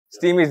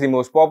Steam is the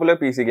most popular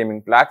PC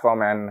gaming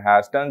platform and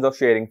has tons of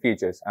sharing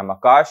features. I'm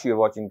Akash, you're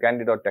watching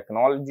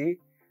Candid.Technology,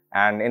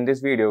 and in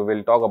this video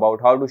we'll talk about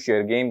how to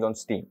share games on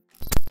Steam.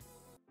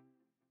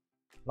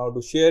 Now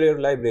to share your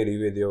library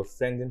with your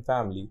friends and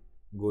family,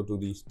 go to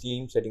the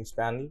Steam settings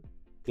panel,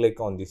 click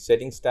on the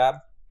settings tab.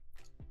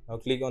 Now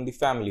click on the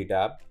family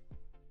tab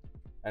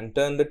and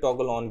turn the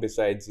toggle on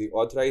besides the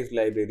authorized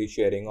library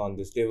sharing on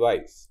this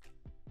device.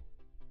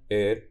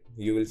 Here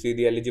you will see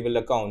the eligible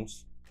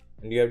accounts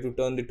and you have to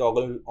turn the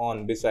toggle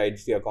on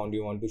besides the account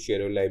you want to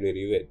share your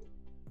library with.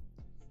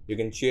 You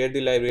can share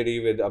the library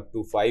with up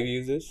to 5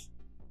 users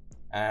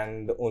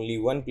and only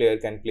one player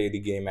can play the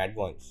game at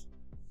once.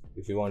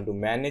 If you want to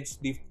manage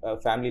the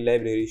family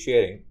library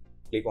sharing,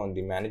 click on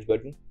the manage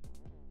button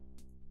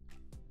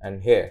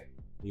and here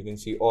you can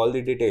see all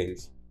the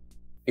details.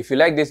 If you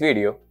like this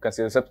video,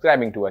 consider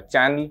subscribing to our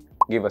channel,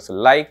 give us a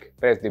like,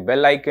 press the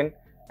bell icon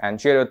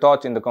and share your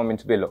thoughts in the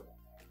comments below.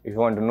 If you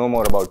want to know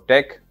more about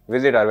tech,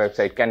 visit our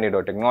website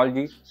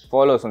Candid.Technology,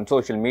 follow us on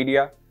social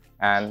media,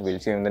 and we'll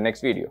see you in the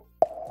next video.